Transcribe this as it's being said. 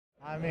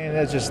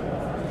It's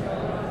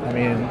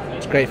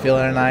a great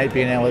feeling tonight,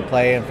 being able to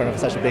play in front of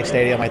such a big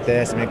stadium like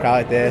this, a crowd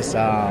like this.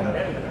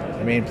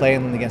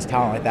 Playing against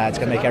talent like that, it's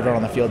going to make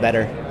everyone on the field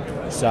better.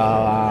 So,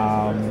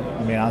 I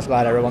was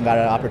glad everyone got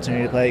an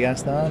opportunity to play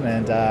against them,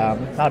 and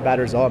not a bad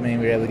result. We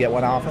were able to get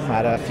one off them.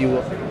 Had a few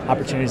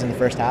opportunities in the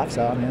first half,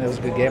 so it was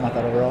a good game, I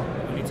thought, overall.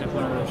 When you took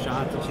one of those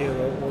shots at you,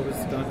 what was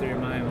going through your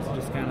mind? Was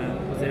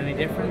it any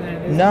different than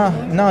it is?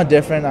 No,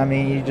 different.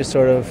 You just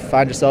sort of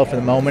find yourself in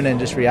the moment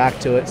and just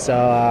react to it. So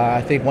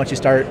I think once you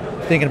start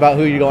thinking about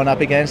who you're going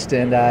up against,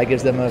 and it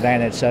gives them an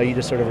advantage. So you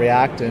just sort of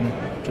react and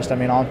just,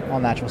 all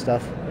natural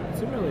stuff.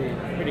 It's a really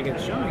pretty good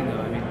showing, though.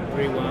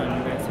 3-1, you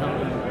guys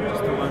held them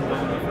just to one goal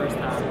in the first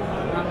half.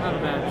 Not a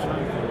bad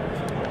showing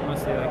for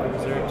mostly like a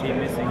reserve team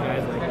missing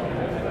guys like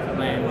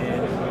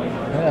Landon.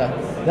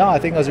 Yeah. No, I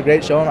think it was a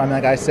great showing.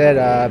 Like I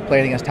said,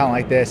 playing against talent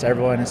like this,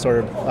 everyone sort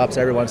of ups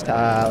everyone's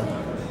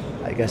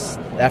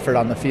effort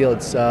on the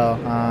field. So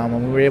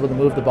when we were able to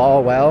move the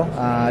ball well,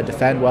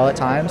 defend well at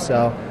times,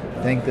 so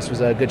I think this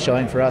was a good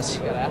showing for us.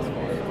 Just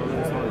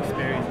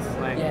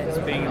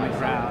being in the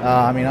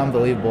crowd.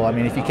 Unbelievable.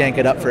 If you can't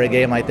get up for a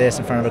game like this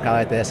in front of a crowd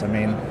like this,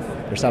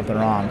 there's something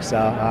wrong. So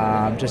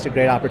just a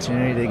great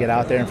opportunity to get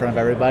out there in front of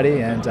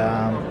everybody, and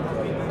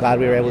glad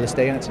we were able to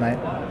stay in it tonight.